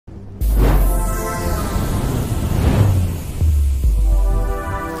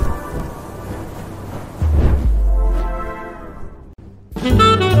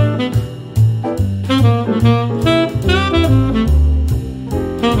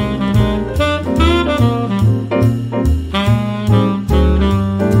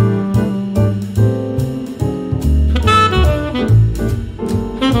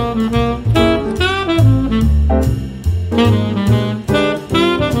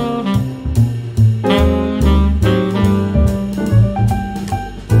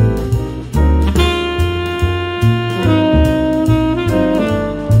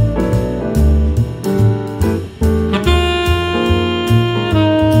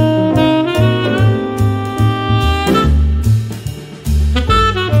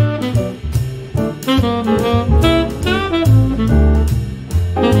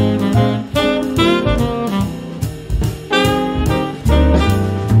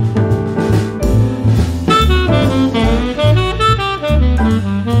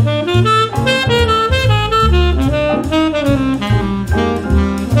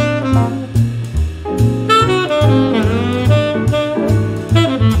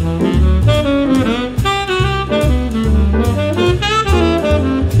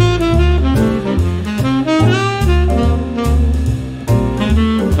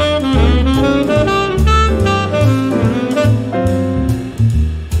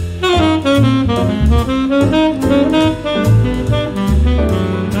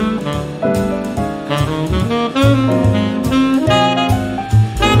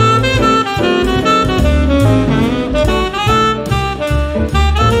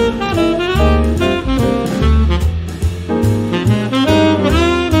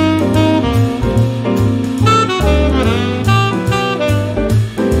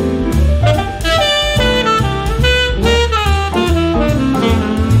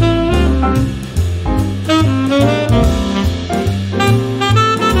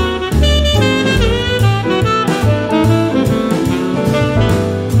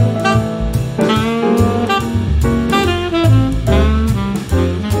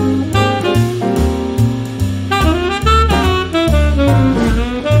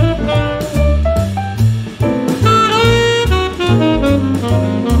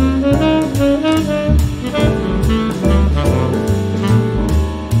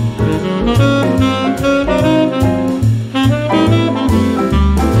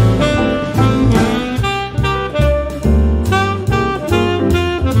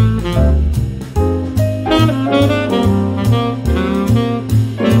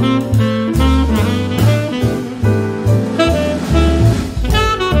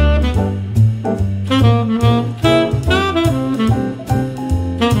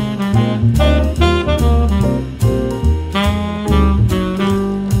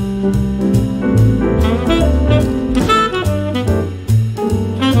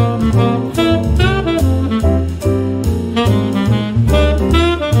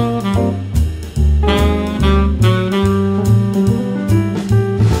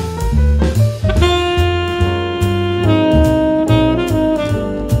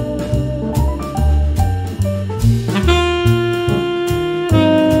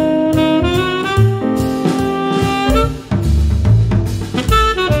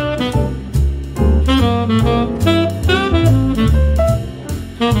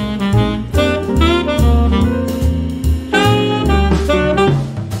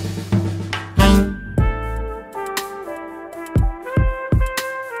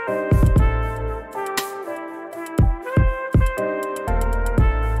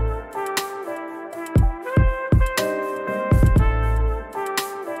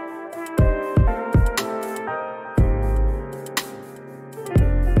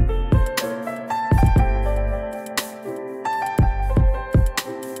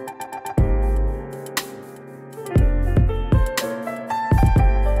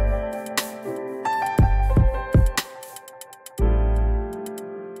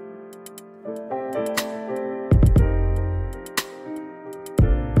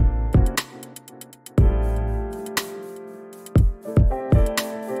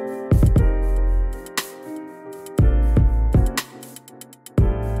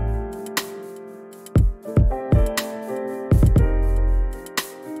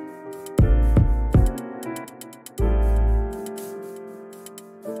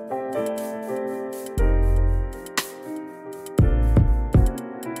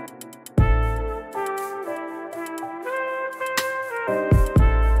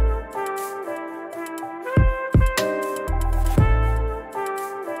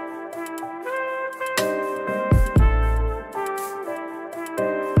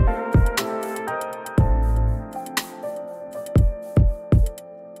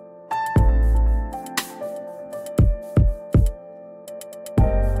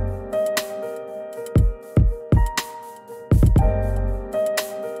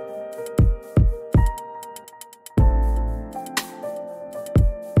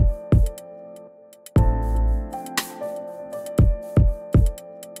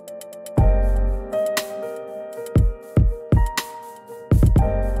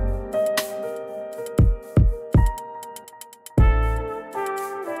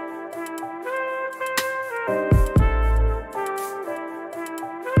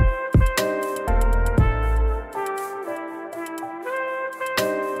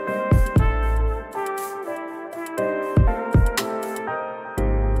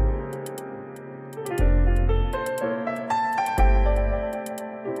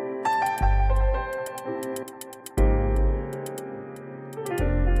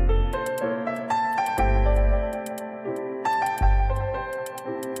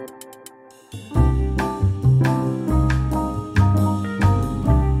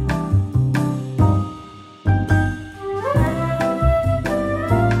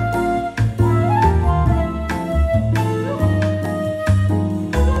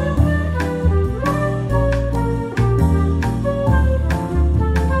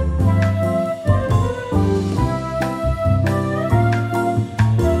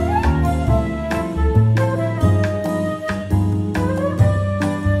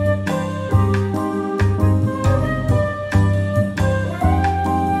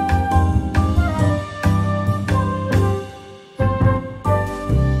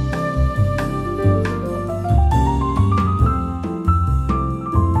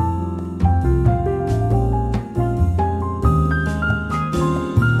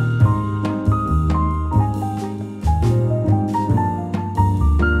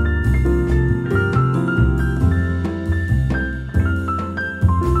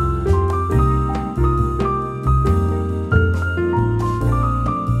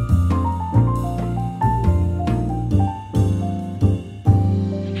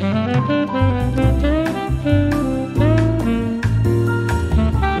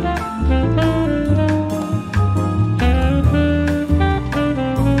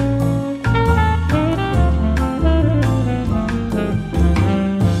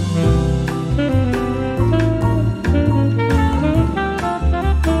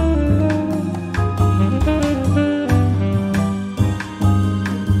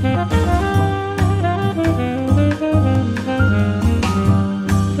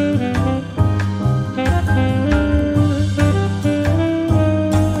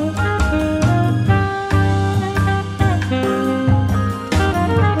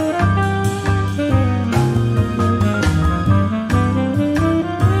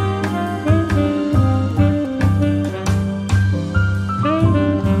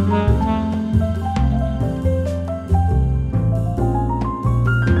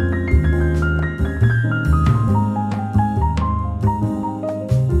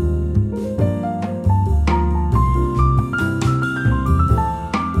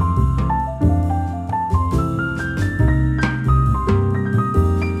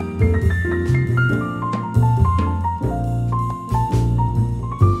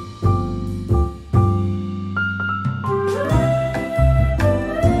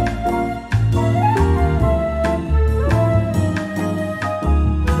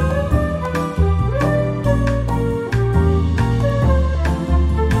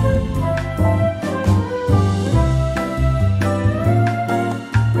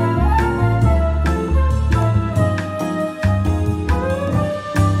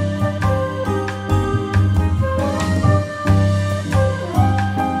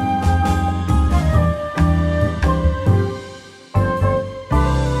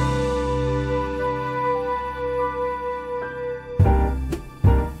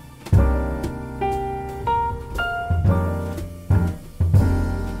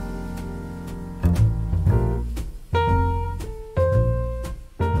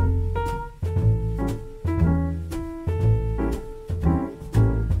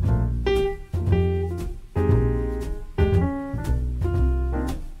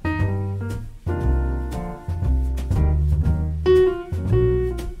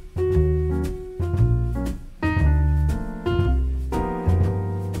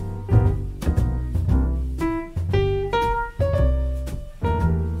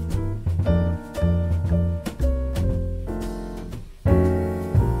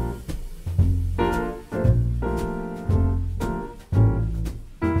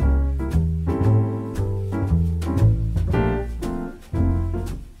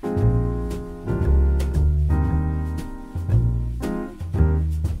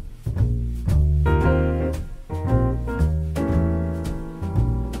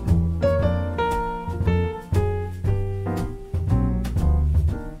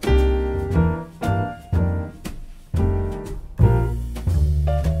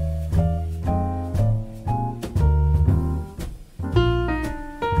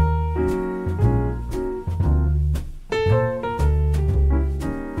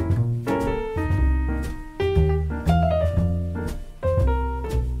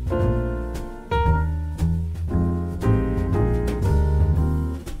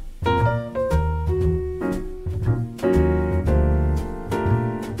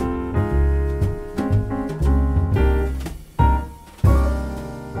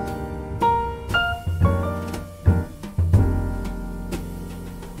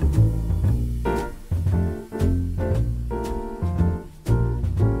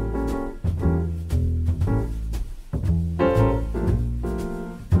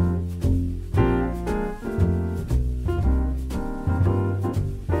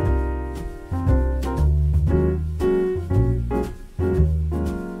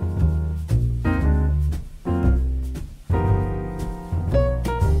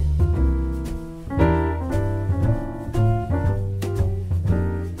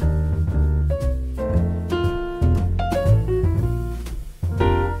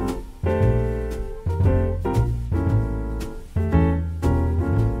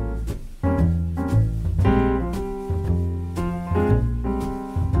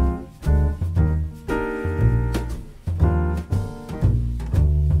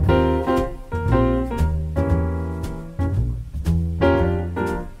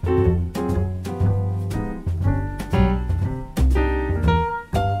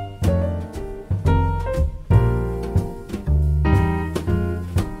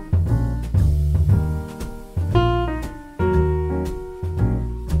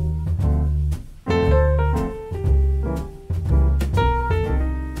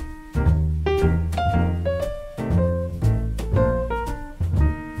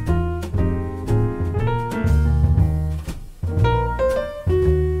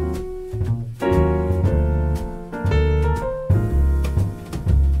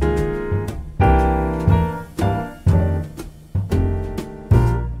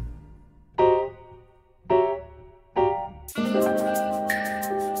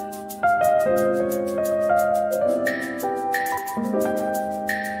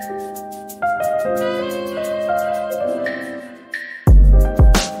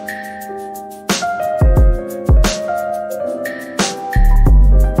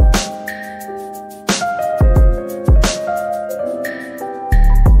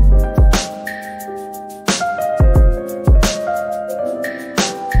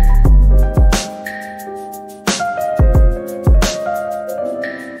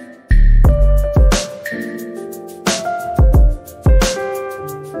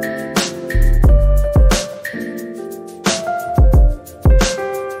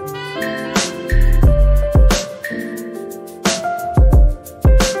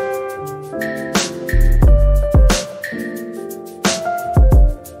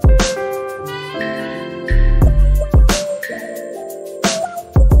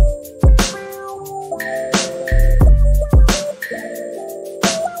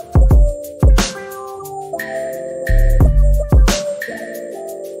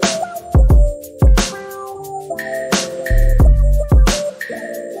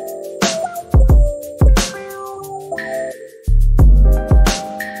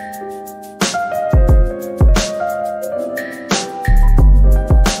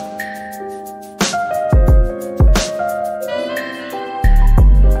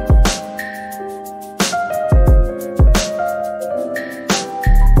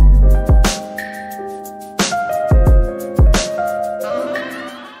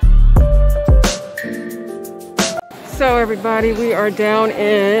So everybody, we are down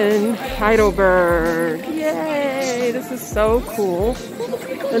in Heidelberg. Yay! This is so cool.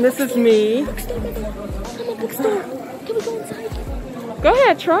 And this is me. Go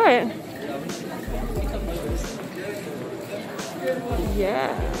ahead, try it.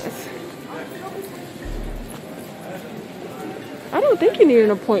 Yes. I don't think you need an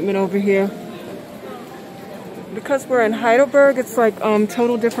appointment over here. Because we're in Heidelberg, it's like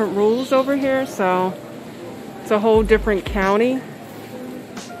total different rules over here, so it's a whole different county.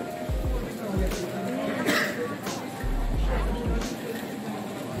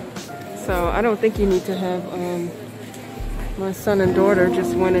 So I don't think you need to have, my son and daughter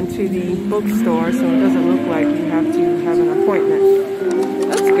just went into the bookstore, so it doesn't look like you have to have an appointment.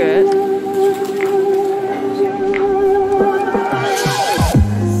 That's good.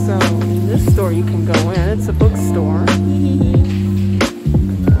 So in this store you can go in, it's a bookstore.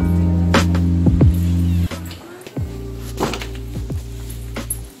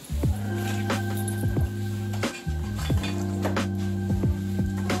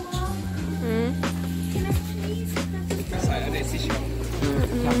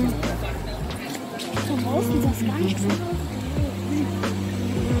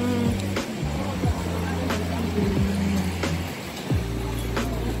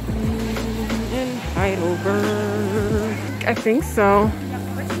 Heidelberg. I think so.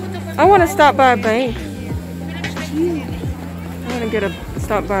 I want to stop by a bank. I want to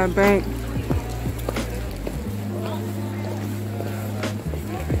stop by a bank.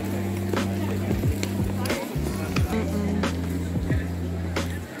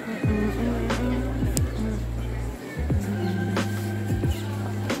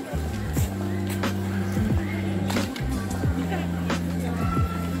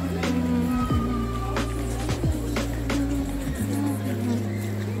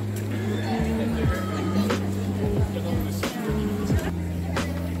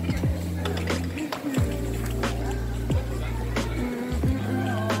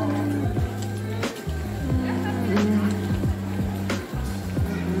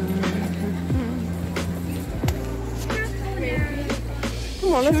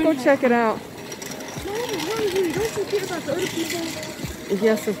 Come on, let's go check it out.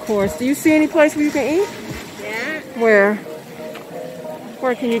 Yes, of course. Do you see any place where you can eat? Yeah. Where?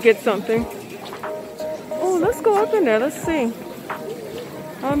 Where can you get something? Oh, let's go up in there. Let's see.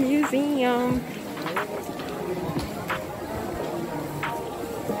 A museum.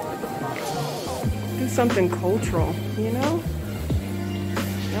 Do something cultural, you know?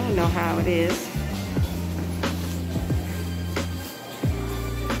 I don't know how it is.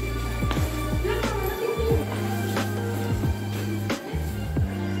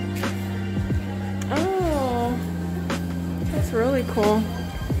 Really cool.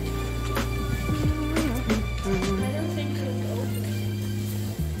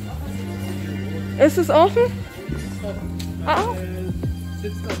 Ist es offen? Ah,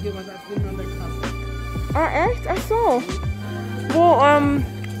 Sitzt auch jemand da drüben an der Kasse. ah, echt? Ach so. Wo,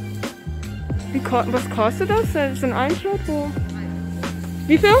 was kostet das? Das ist ein Eintritt? Wo?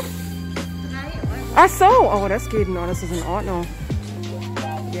 Wie viel? 3 Euro. Ach so, oh, das geht noch, das ist in Ordnung.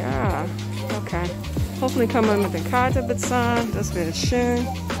 Ja, okay. Hoffentlich kann man mit der Karte bezahlen, das wäre schön.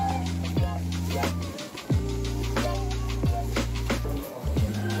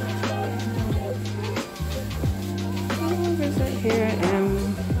 Here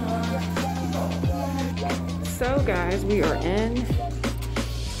and so guys, we are in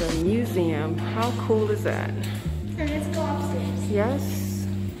the museum. How cool is that? And let's go upstairs. Yes.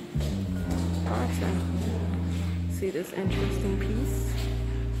 Awesome. See this interesting piece?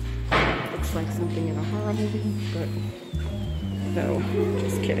 Looks like something in a horror movie, but no,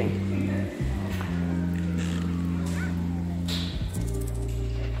 just kidding.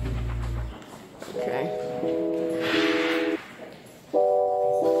 Okay.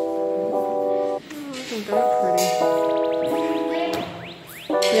 Isn't that pretty?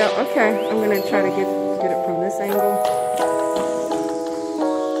 Yeah, okay. I'm gonna try to get it from this angle.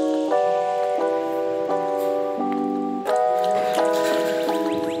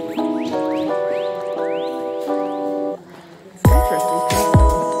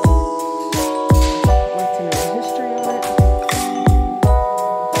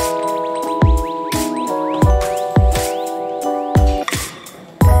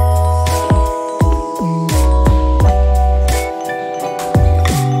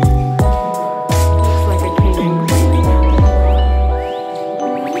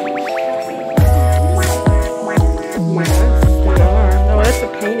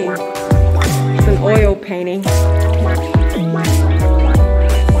 Painting. Oh,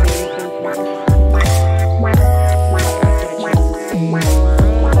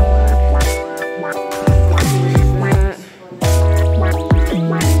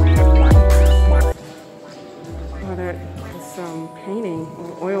 that painting,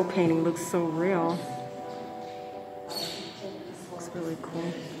 oil painting looks so real. Looks really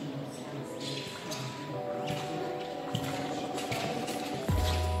cool.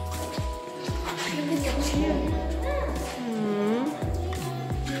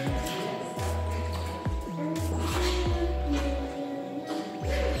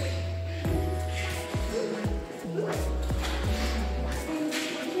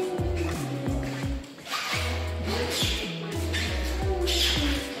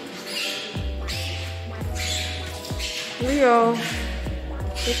 Leo,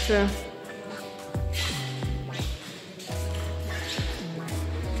 picture.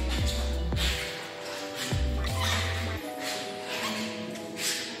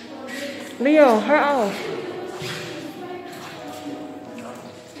 Leo, hör auf.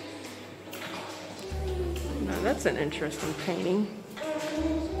 Now that's an interesting painting.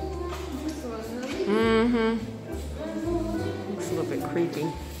 Mm-hmm. Looks a little bit creepy.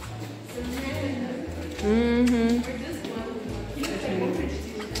 Mm-hmm.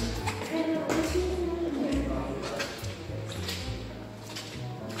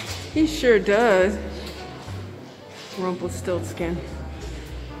 He sure does. Rumpelstiltskin.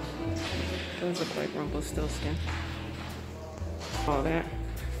 Does look like Rumpelstiltskin. All that.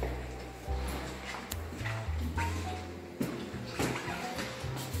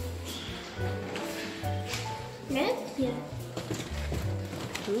 Yeah.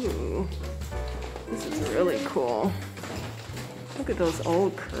 Ooh, this is really cool. Look at those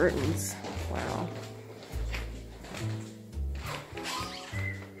old curtains. Wow.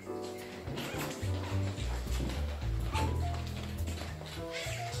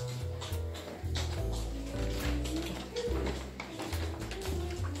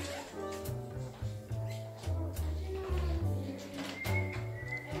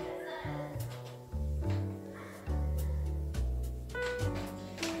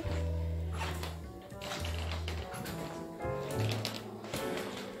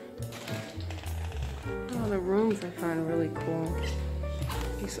 The rooms I find really cool.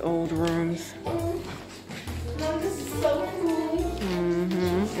 These old rooms. Mom, this is so cool.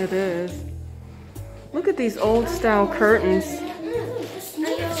 Mm-hmm, it is. Look at these old style curtains.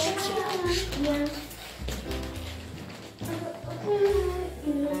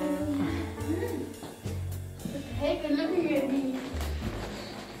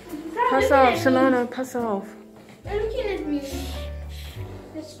 Pass auf, Shalana, pass auf. They're looking at me.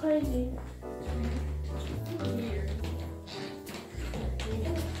 That's crazy.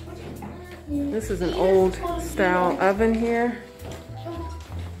 This is an old style oven here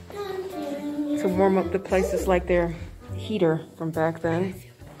to warm up the places like their heater from back then.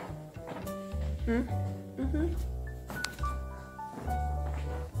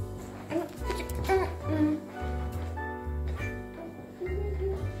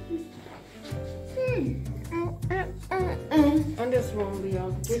 Andersrum,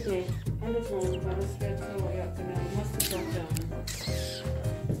 Leo. Wirklich. Andersrum, weil das wird so, ja genau. Machst du doch dann.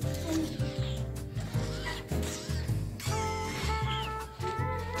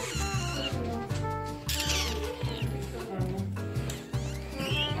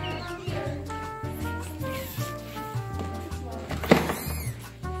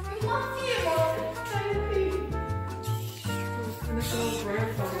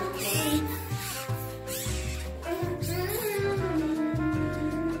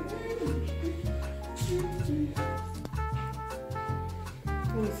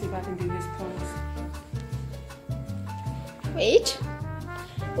 Let me see if I can do this pose. Wait.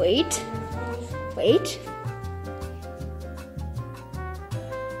 Wait. Wait.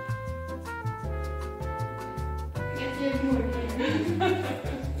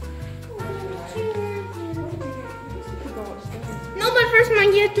 No, but first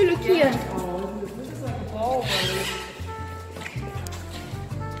man, you have to look here. Oh, this is like a ball running.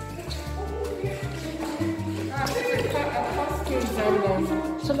 A costume symbol.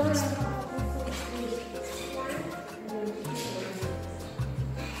 So let's.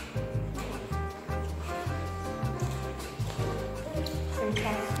 Some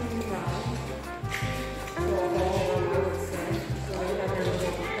costume round. So a ball run, I would say. So they have their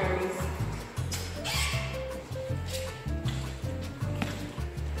little parties.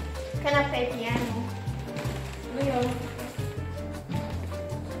 Can I play piano? Leo.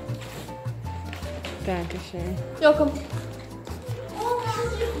 Dankeschön. Welcome. Oh,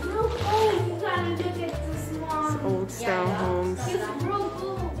 this is real old. You gotta look at this one. It's old style homes. It's real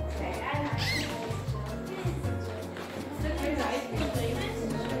old.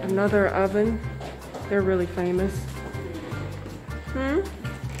 Another oven. They're really famous.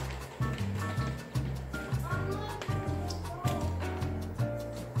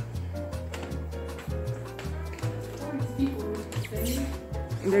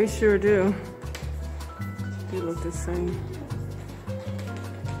 They sure do. They look the same.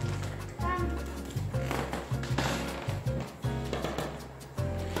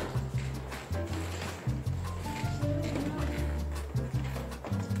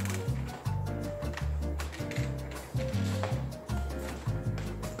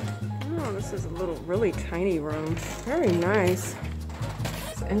 Oh, this is a little, really tiny room. Very nice.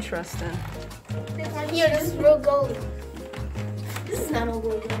 It's interesting. This one here, this is real gold. This is not a real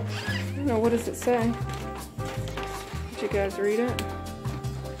gold. I don't know, what does it say? Did you guys read it?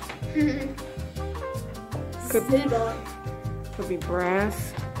 Could be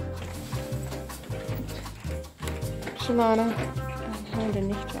brass. Shalana.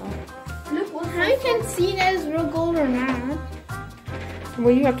 Look, how you can see that is real gold or not?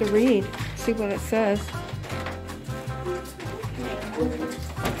 Well, you have to read. See what it says.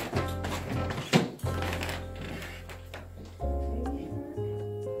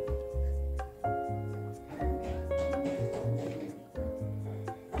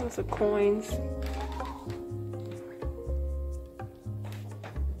 Lots of coins.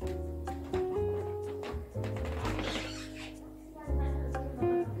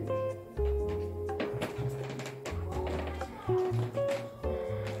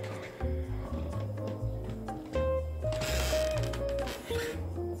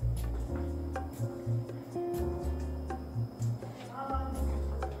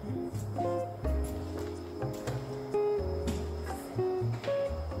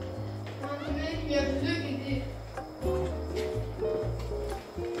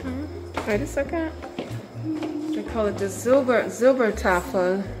 Wait a second. They call it the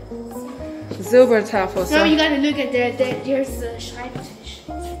Silbertafel. Silbertafel. No, you gotta look at there's a Schreibtisch.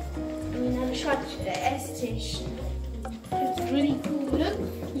 I mean, not a Schreibtisch, Esstisch. It's really cool. Look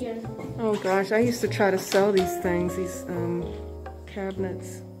here. Oh gosh, I used to try to sell these things, these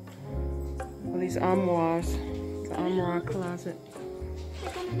cabinets, or these armoires, the armoire closet.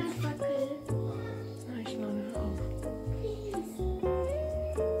 Nice, no.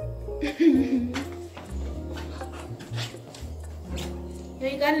 No,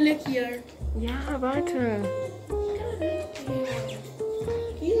 you gotta look here. Ja, weiter.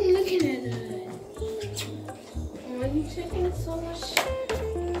 You looking at it. Oh, you taking so much.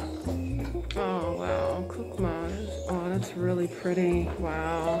 Oh wow, guck mal. Oh, that's really pretty.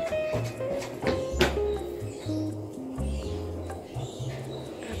 Wow.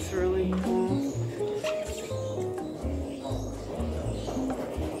 That's really cool.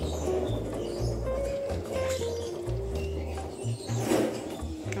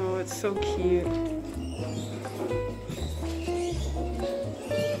 Oh, it's so cute.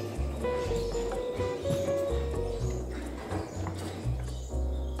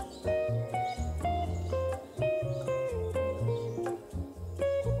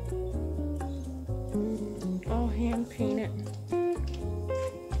 hand paint it.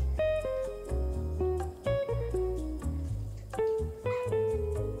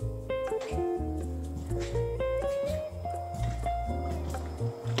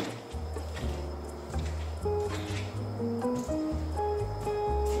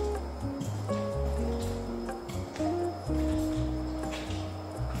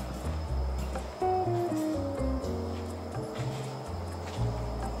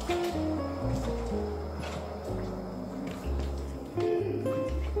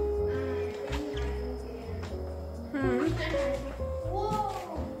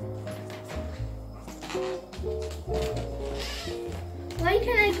 Why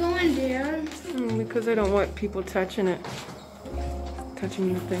can't I go in there? Because I don't want people touching it.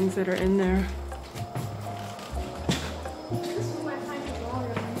 Touching the things that are in there. This is where I find the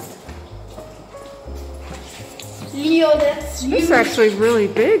water. Leo, that's you. It's actually really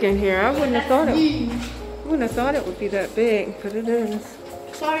big in here. I wouldn't have thought it. You. I wouldn't have thought it would be that big, but it is.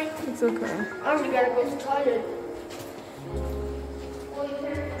 Sorry. It's okay. I only gotta go to the toilet.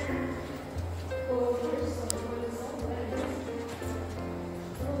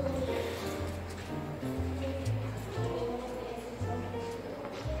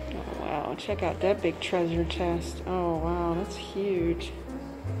 Oh wow! Check out that big treasure chest. Oh wow, that's huge.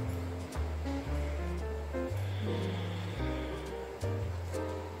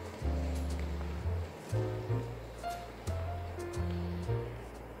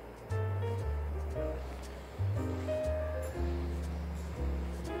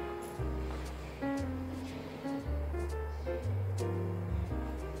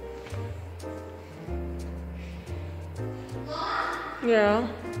 Yeah.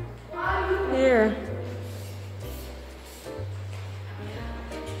 Here.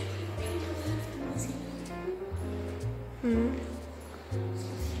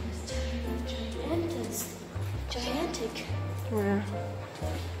 Gigantic. Where?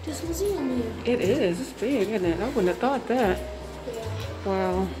 This museum here. It is. It's big, isn't it? I wouldn't have thought that. Yeah.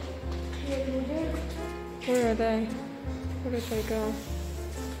 Wow. Here, go there. Where are they? Where did they go?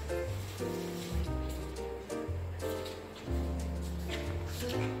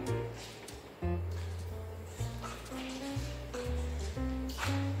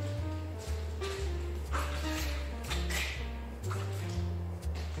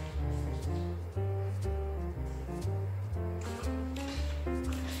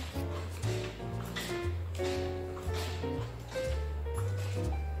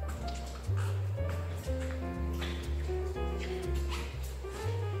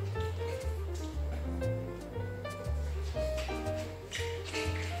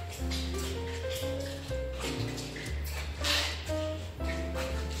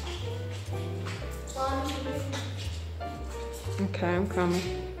 Okay, I'm coming.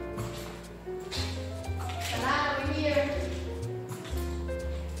 Over here.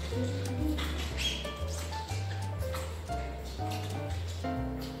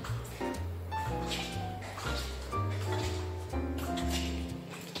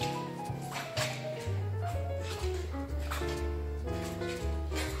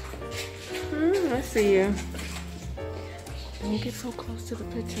 I see you. Don't get so close to the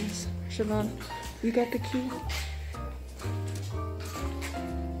pictures. Siobhan, you got the key?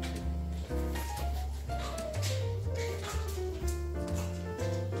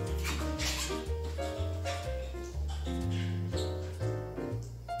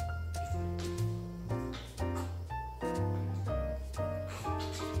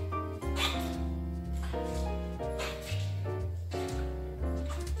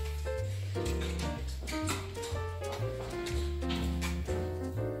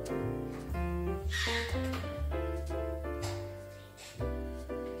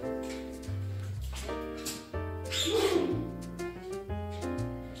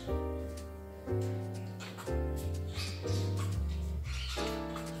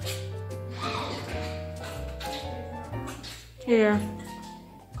 Here.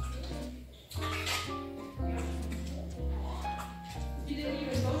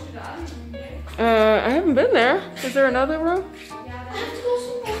 I haven't been there. Is there another room?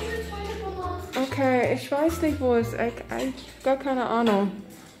 Okay, ich weiß nicht, wo es. Ich gar keine Ahnung.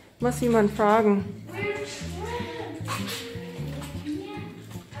 Muss jemand fragen.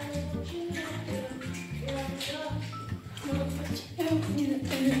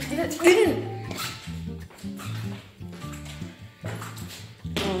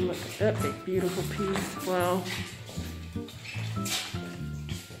 Oh, look at that big, beautiful piece. Wow.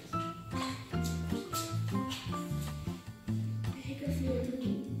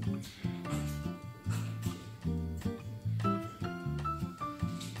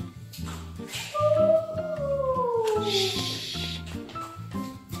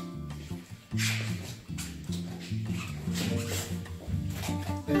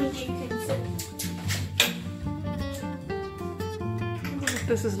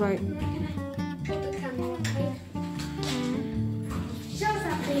 This is like. Hold the camera, okay? Show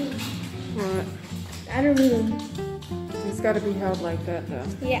something. What? The other room. It's got to be held like that, though.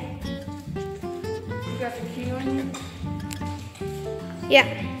 Yeah. You got the key on you? Yeah.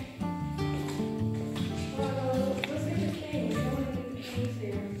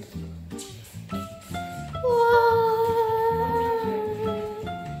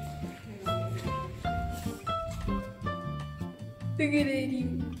 Look at it, you.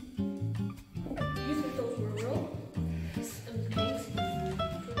 You think those were real?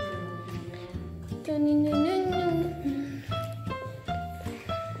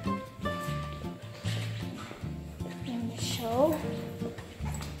 And show.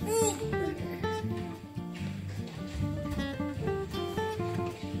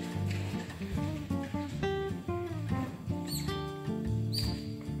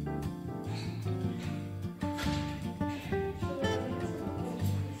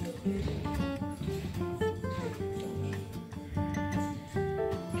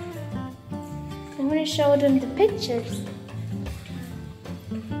 I'm going to show them the pictures.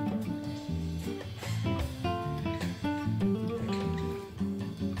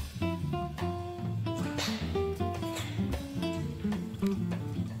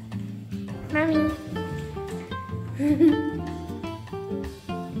 Mommy.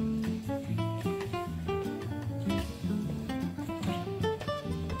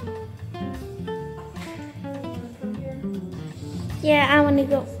 Yeah, I want to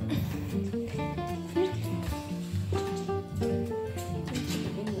go.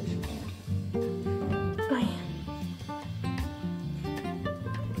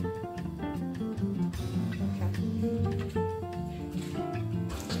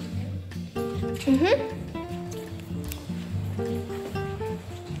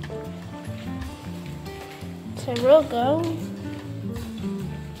 So we'll go.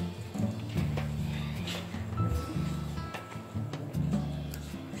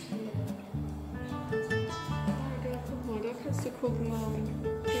 Da kannst du gucken,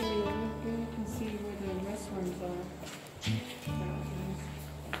 you can see where the restaurants are.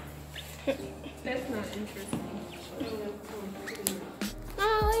 That's not interesting.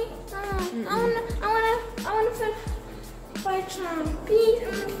 I wanna fight Trump. Please,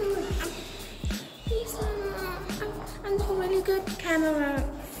 please, I'm a really good camera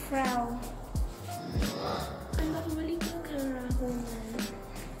frau.